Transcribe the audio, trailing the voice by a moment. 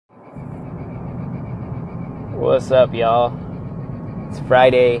What's up, y'all? It's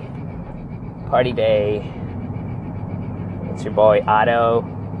Friday, party day. It's your boy Otto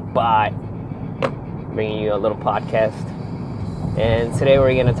Bot, bringing you a little podcast. And today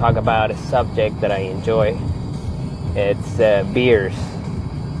we're going to talk about a subject that I enjoy. It's beers.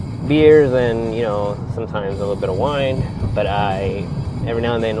 Beers and, sometimes a little bit of wine, but I, every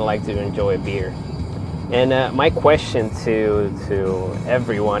now and then, like to enjoy a beer. And my question to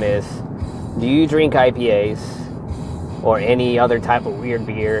everyone is, do you drink IPAs or any other type of weird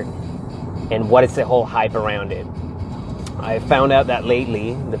beer, and what is the whole hype around it? I found out that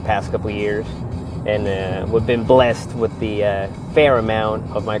lately, the past couple of years, and we've been blessed with the fair amount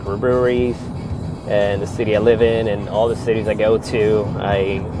of microbreweries and the city I live in and all the cities I go to.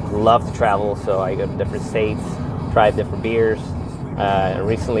 I love to travel, so I go to different states, try different beers. I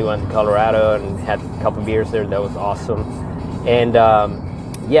recently went to Colorado and had a couple beers there. That was awesome. And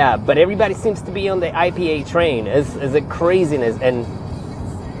but everybody seems to be on the IPA train. Is it craziness? And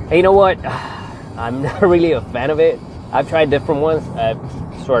you know what? I'm not really a fan of it. I've tried different ones. I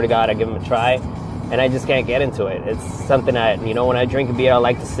swear to God, I give them a try, and I just can't get into it. It's something that, when I drink a beer, I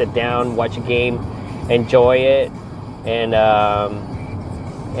like to sit down, watch a game, enjoy it, and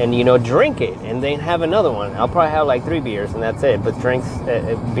drink it, and then have another one. I'll probably have like 3 beers, and that's it. But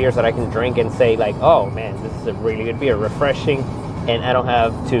beers that I can drink and say like, oh man, this is a really good beer, refreshing, and I don't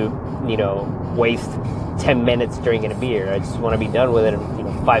have to, waste 10 minutes drinking a beer. I just want to be done with it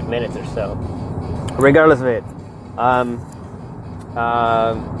in 5 minutes or so. Regardless of it,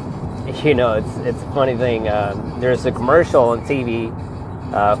 it's a funny thing. There's a commercial on TV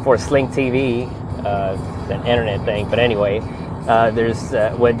for Sling TV, an internet thing. But anyway, there's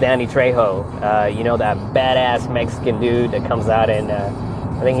with Danny Trejo, that badass Mexican dude that comes out, and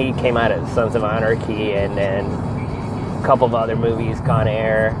I think he came out of Sons of Anarchy and a couple of other movies, Con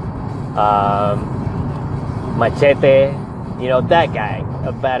Air, Machete. That guy,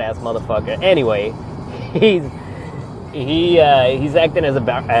 a badass motherfucker. Anyway, he's acting as a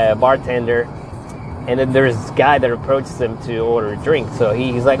bartender, and then there's this guy that approaches him to order a drink. So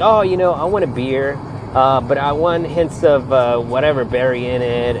he's like, oh, I want a beer, but I want hints of whatever berry in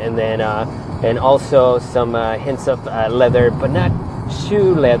it, and then and also some hints of leather, but not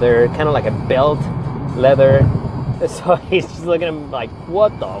shoe leather, kind of like a belt leather. So he's just looking at him like,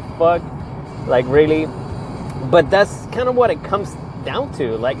 what the fuck? Like, really? But that's kind of what it comes down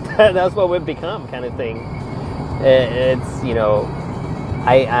to. Like, that's what we've become, kind of thing. It's,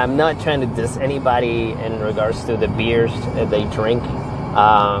 I'm not trying to diss anybody in regards to the beers they drink.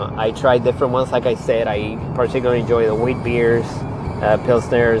 I tried different ones. Like I said, I particularly enjoy the wheat beers,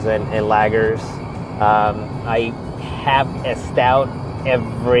 pilsners, and lagers. I have a stout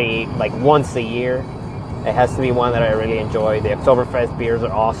once a year. It has to be one that I really enjoy. The Oktoberfest beers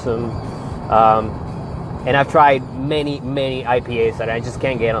are awesome. And I've tried many IPAs that I just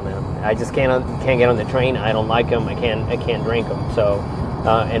can't get on them. I just can't get on the train. I don't like them. I can't drink them. So,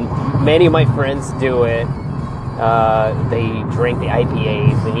 and many of my friends do it. They drink the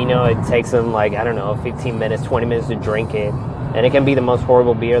IPAs, and it takes them 15 minutes, 20 minutes to drink it, and it can be the most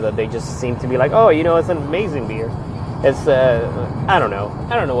horrible beer that they just seem to be like, oh, it's an amazing beer. It's I don't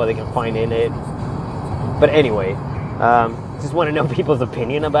know what they can find in it. But anyway, just want to know people's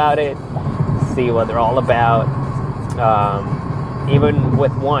opinion about it, see what they're all about. Even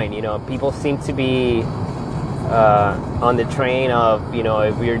with wine, people seem to be on the train of,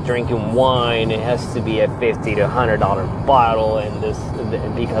 if you're drinking wine, it has to be a $50 to $100 bottle, and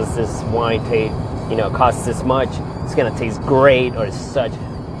because this wine costs this much, it's gonna taste great, or it's such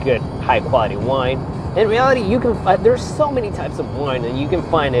good high quality wine. In reality, you can there's so many types of wine, and you can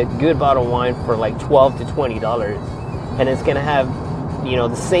find a good bottle of wine for like $12 to $20, and it's gonna have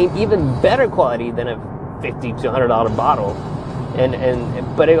the same, even better quality than a $50 to $100 bottle.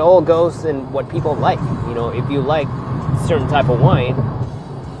 But it all goes in what people like. If you like a certain type of wine,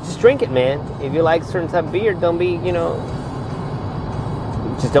 just drink it, man. If you like a certain type of beer, don't be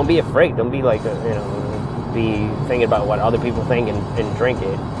just don't be afraid. Don't be be thinking about what other people think and drink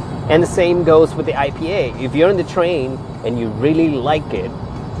it. And the same goes with the IPA. If you're on the train and you really like it,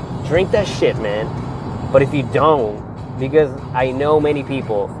 drink that shit, man. But if you don't, because I know many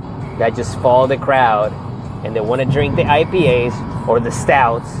people that just follow the crowd and they want to drink the IPAs or the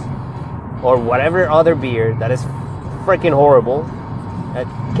stouts or whatever other beer that is freaking horrible, that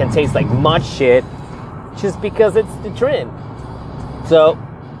can taste like much shit, just because it's the trend. So,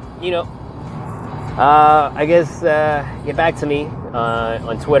 I guess get back to me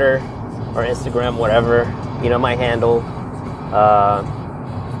on Twitter or Instagram, whatever. My handle.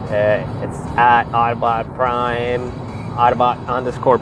 It's at Autobot Prime, Autobot_.